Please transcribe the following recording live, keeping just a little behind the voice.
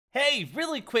Hey,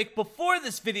 really quick, before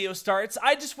this video starts,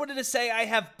 I just wanted to say I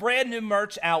have brand new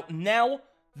merch out now.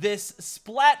 This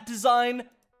splat design,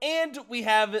 and we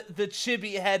have the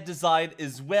chibi head design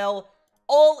as well,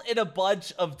 all in a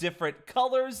bunch of different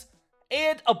colors,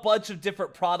 and a bunch of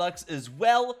different products as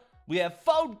well. We have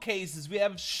phone cases, we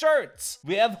have shirts,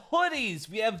 we have hoodies,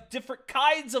 we have different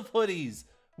kinds of hoodies,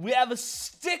 we have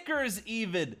stickers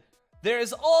even.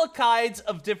 There's all kinds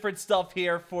of different stuff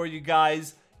here for you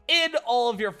guys, in all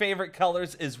of your favorite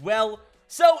colors as well.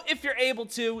 So if you're able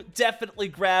to, definitely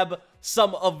grab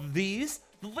some of these.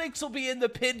 The links will be in the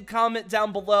pinned comment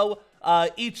down below.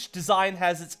 Each design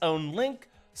has its own link,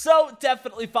 so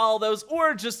definitely follow those,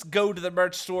 or just go to the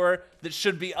merch store that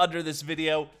should be under this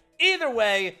video. Either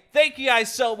way, thank you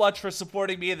guys so much for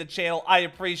supporting me and the channel. I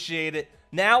appreciate it.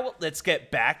 Now, let's get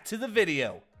back to the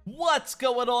video. What's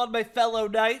going on, my fellow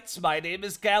knights? My name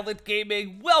is Gallant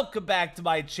Gaming. Welcome back to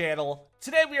my channel.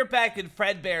 Today we are back in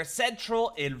Fredbear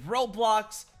Central in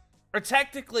Roblox, or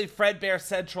technically Fredbear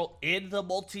Central in the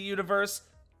multi-universe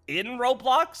in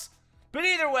Roblox. But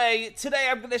either way, today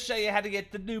I'm going to show you how to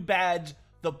get the new badge,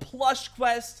 the Plush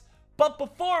quest. But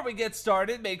before we get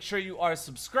started, make sure you are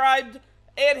subscribed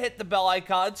and hit the bell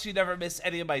icon so you never miss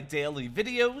any of my daily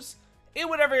videos.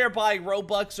 And whenever you're buying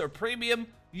Robux or Premium,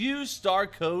 use star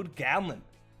code Gallant.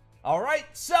 Alright,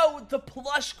 so the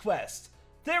Plush quest.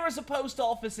 There is a post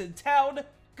office in town.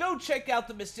 Go check out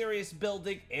the mysterious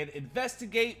building and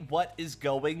investigate what is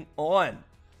going on.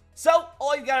 So,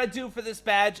 all you gotta do for this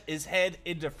badge is head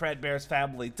into Fredbear's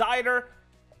Family Diner,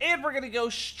 and we're gonna go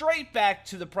straight back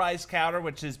to the prize counter,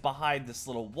 which is behind this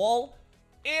little wall,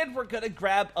 and we're gonna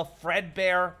grab a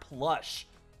Fredbear plush.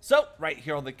 So, right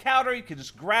here on the counter, you can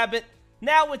just grab it.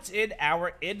 Now it's in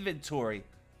our inventory.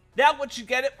 Now, once you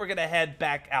get it, we're gonna head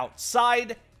back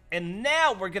outside. And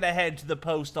now we're going to head to the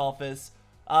post office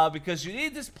because you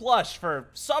need this plush for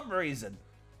some reason.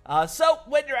 So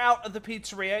when you're out of the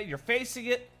pizzeria, you're facing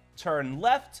it, turn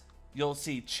left, you'll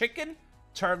see chicken,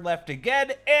 turn left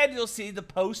again, and you'll see the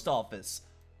post office.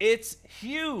 It's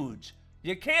huge.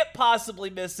 You can't possibly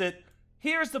miss it.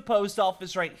 Here's the post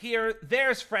office right here.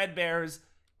 There's Fredbear's.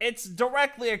 It's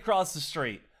directly across the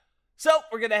street. So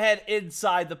we're going to head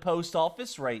inside the post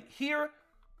office right here.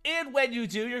 And when you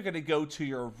do, you're going to go to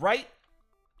your right,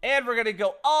 and we're going to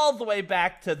go all the way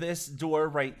back to this door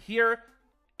right here.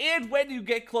 And when you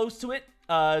get close to it,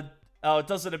 oh, it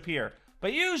doesn't appear.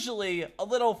 But usually, a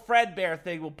little Fredbear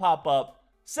thing will pop up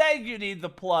saying you need the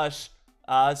plush.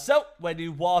 So when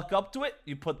you walk up to it,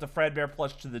 you put the Fredbear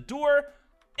plush to the door,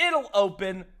 it'll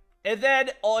open, and then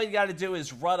all you got to do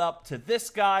is run up to this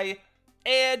guy,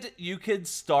 and you can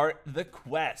start the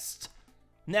quest.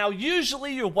 Now,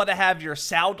 usually you want to have your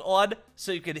sound on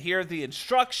so you can hear the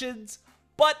instructions,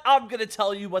 but I'm going to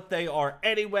tell you what they are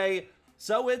anyway,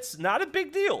 so it's not a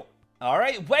big deal.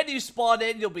 Alright, when you spawn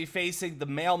in, you'll be facing the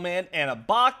mailman and a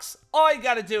box. All you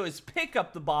got to do is pick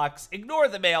up the box, ignore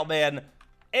the mailman,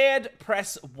 and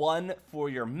press 1 for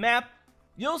your map.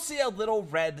 You'll see a little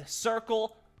red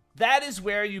circle. That is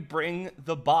where you bring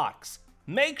the box.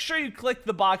 Make sure you click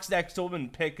the box next to him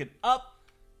and pick it up.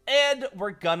 And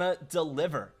we're gonna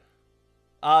deliver.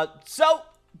 So,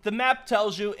 the map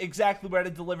tells you exactly where to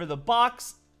deliver the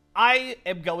box. I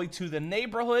am going to the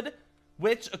neighborhood,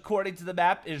 which, according to the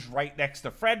map, is right next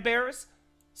to Fredbear's.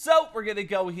 So, we're gonna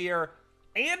go here.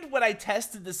 And when I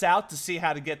tested this out to see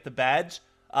how to get the badge,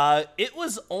 it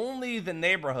was only the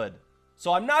neighborhood.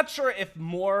 So, I'm not sure if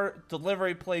more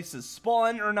delivery places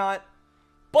spawn or not.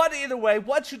 But either way,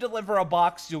 once you deliver a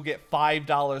box, you'll get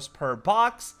 $5 per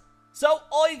box. So,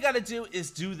 all you gotta do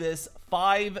is do this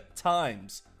 5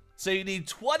 times. So, you need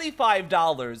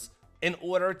 $25 in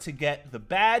order to get the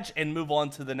badge and move on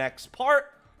to the next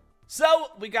part.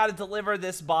 So, we gotta deliver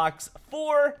this box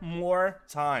 4 more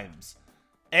times.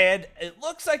 And it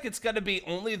looks like it's gonna be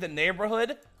only the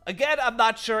neighborhood. Again, I'm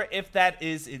not sure if that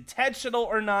is intentional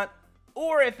or not,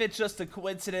 or if it's just a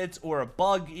coincidence or a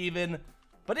bug even.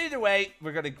 But either way,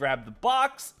 we're gonna grab the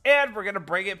box, and we're gonna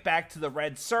bring it back to the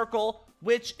red circle,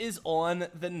 which is on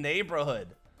the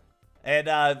neighborhood. And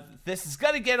this is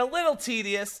gonna get a little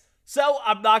tedious, so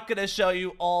I'm not gonna show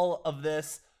you all of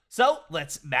this. So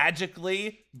let's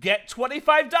magically get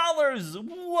 $25.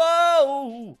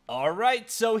 Whoa! Alright,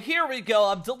 so here we go.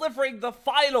 I'm delivering the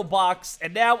final box,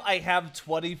 and now I have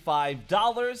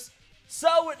 $25.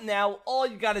 So now all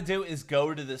you gotta do is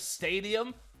go to the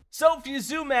stadium. So if you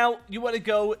zoom out, you want to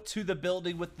go to the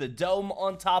building with the dome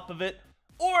on top of it,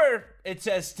 or it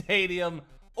says stadium,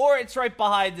 or it's right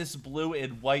behind this blue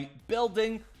and white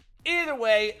building. Either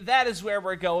way, that is where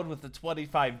we're going with the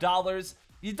 $25.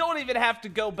 You don't even have to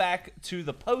go back to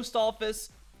the post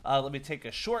office. Let me take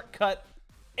a shortcut.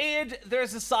 And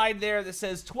there's a sign there that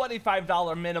says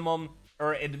 $25 minimum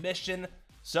or admission.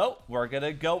 So we're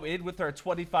gonna go in with our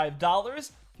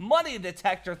 $25, money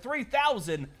detector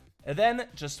 3,000, and then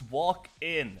just walk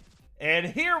in. And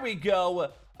here we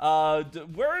go.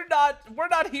 We're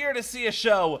not here to see a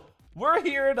show. We're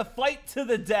here to fight to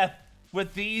the death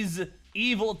with these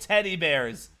evil teddy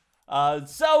bears.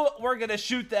 So we're gonna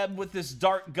shoot them with this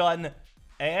dart gun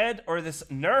or this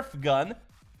Nerf gun,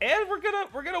 and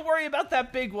we're gonna worry about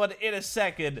that big one in a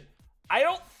second. I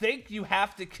don't think you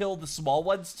have to kill the small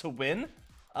ones to win.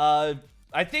 I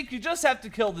think you just have to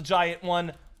kill the giant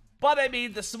one. But I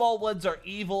mean, the small ones are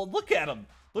evil. Look at them.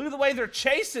 Look at the way they're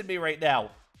chasing me right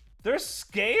now. They're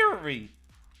scary.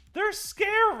 They're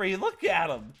scary. Look at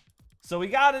them. So we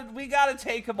gotta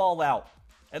take them all out.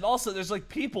 And also, there's like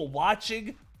people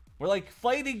watching. We're like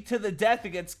fighting to the death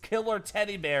against killer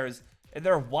teddy bears, and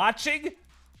they're watching.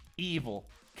 Evil.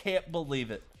 Can't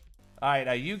believe it. All right,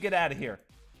 now you get out of here.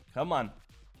 Come on.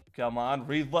 Come on.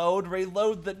 Reload.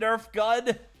 Reload the Nerf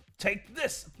gun. Take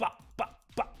this. Bop, bop,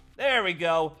 bop. There we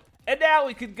go. And now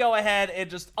we can go ahead and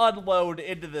just unload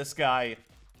into this guy.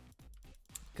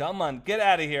 Come on. Get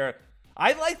out of here.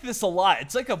 I like this a lot.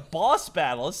 It's like a boss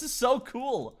battle. This is so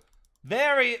cool.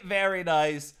 Very, very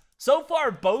nice. So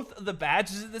far, both of the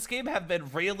badges in this game have been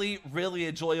really, really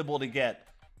enjoyable to get.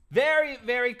 Very,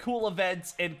 very cool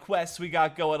events and quests we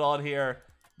got going on here.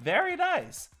 Very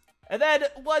nice. And then,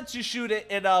 once you shoot it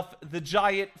enough, the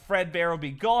giant Fredbear will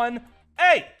be gone.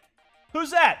 Hey!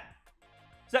 Who's that?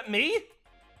 Is that me?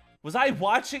 Was I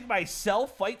watching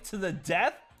myself fight to the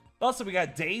death? Also, we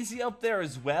got Daisy up there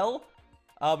as well.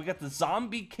 We got the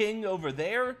Zombie King over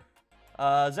there.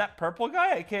 Is that purple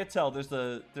guy? I can't tell.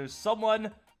 There's someone.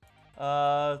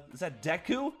 Is that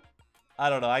Deku? I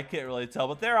don't know. I can't really tell.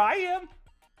 But there I am.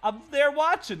 I'm there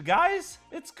watching, guys.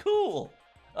 It's cool.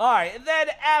 All right. And then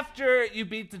after you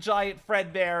beat the giant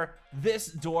Fredbear, this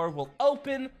door will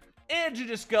open. And you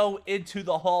just go into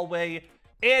the hallway.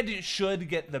 And you should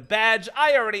get the badge.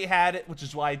 I already had it, which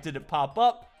is why it didn't pop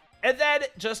up. And then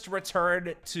just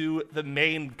return to the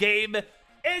main game.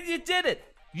 And you did it.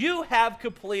 You have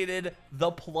completed the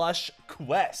Plush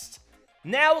quest.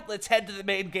 Now, let's head to the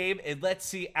main game and let's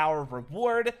see our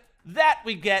reward that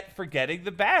we get for getting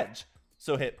the badge.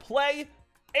 So hit play,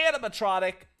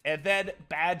 animatronic, and then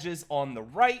badges on the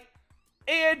right.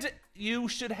 And you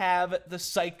should have the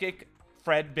Psychic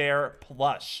Fredbear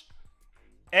plush.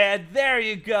 And there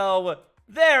you go.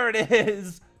 There it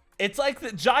is. It's like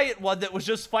the giant one that was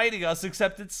just fighting us,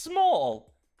 except it's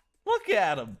small. Look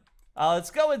at him.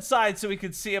 Let's go inside so we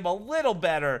can see him a little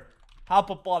better. Hop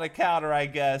up on a counter, I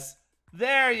guess.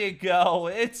 There you go.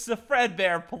 It's the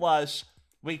Fredbear plush.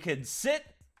 We can sit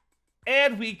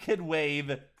and we can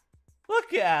wave.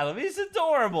 Look at him. He's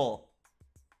adorable.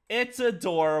 It's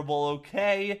adorable,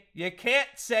 okay? You can't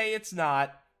say it's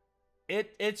not.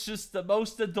 It's just the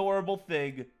most adorable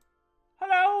thing.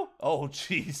 Hello? Oh,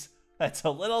 jeez. That's a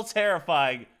little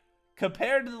terrifying.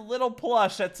 Compared to the little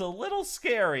plush, that's a little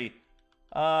scary.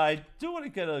 I do want to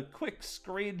get a quick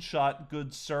screenshot,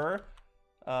 good sir.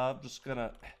 I'm just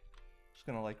gonna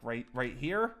like right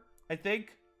here, I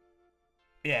think.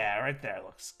 Yeah, right there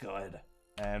looks good.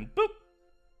 And boop.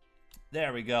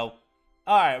 There we go.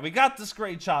 All right, we got the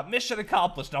screenshot. Mission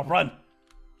accomplished. Now run.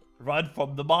 Run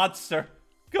from the monster.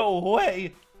 Go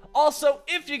away. Also,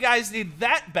 if you guys need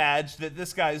that badge that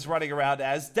this guy is running around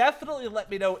as, definitely let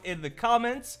me know in the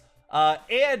comments.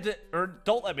 Or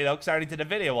don't let me know because I already did a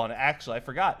video on it. Actually, I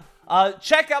forgot.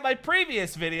 Check out my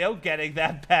previous video getting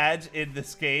that badge in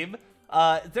this game.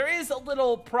 There is a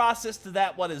little process to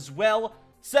that one as well.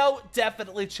 So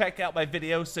definitely check out my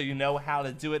video so you know how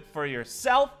to do it for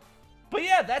yourself. But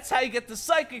yeah, that's how you get the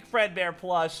Psychic Fredbear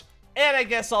plush. And I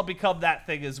guess I'll become that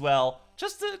thing as well.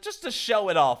 Just to show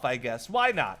it off, I guess.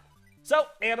 Why not? So,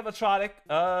 animatronic.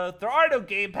 There are no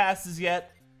game passes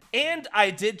yet. And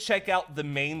I did check out the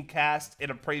main cast in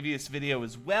a previous video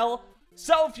as well.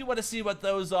 So if you want to see what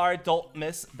those are, don't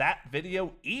miss that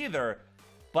video either.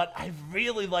 But I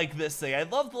really like this thing. I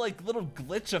love the like little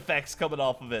glitch effects coming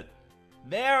off of it.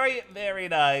 Very, very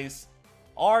nice.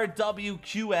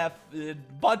 RWQF, a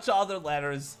bunch of other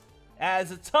letters.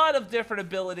 Has a ton of different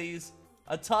abilities.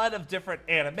 A ton of different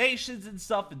animations and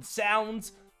stuff and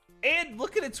sounds. And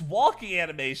look at its walking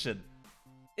animation.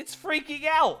 It's freaking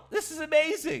out. This is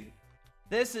amazing.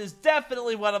 This is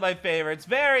definitely one of my favorites.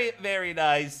 Very, very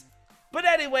nice. But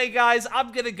anyway, guys,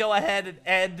 I'm going to go ahead and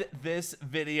end this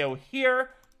video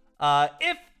here.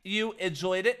 If you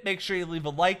enjoyed it, make sure you leave a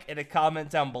like and a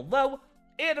comment down below.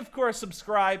 And, of course,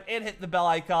 subscribe and hit the bell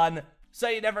icon so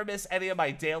you never miss any of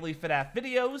my daily FNAF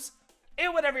videos.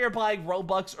 And whenever you're buying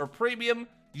Robux or Premium,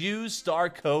 use star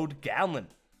code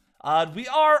Gallant. We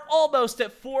are almost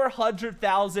at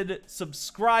 400,000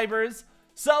 subscribers,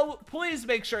 so please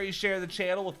make sure you share the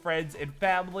channel with friends and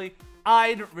family.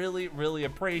 I'd really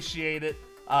appreciate it.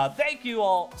 Thank you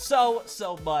all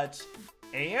so much.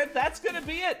 And that's gonna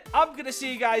be it. I'm gonna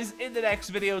see you guys in the next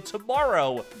video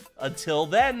tomorrow. Until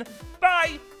then,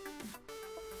 bye!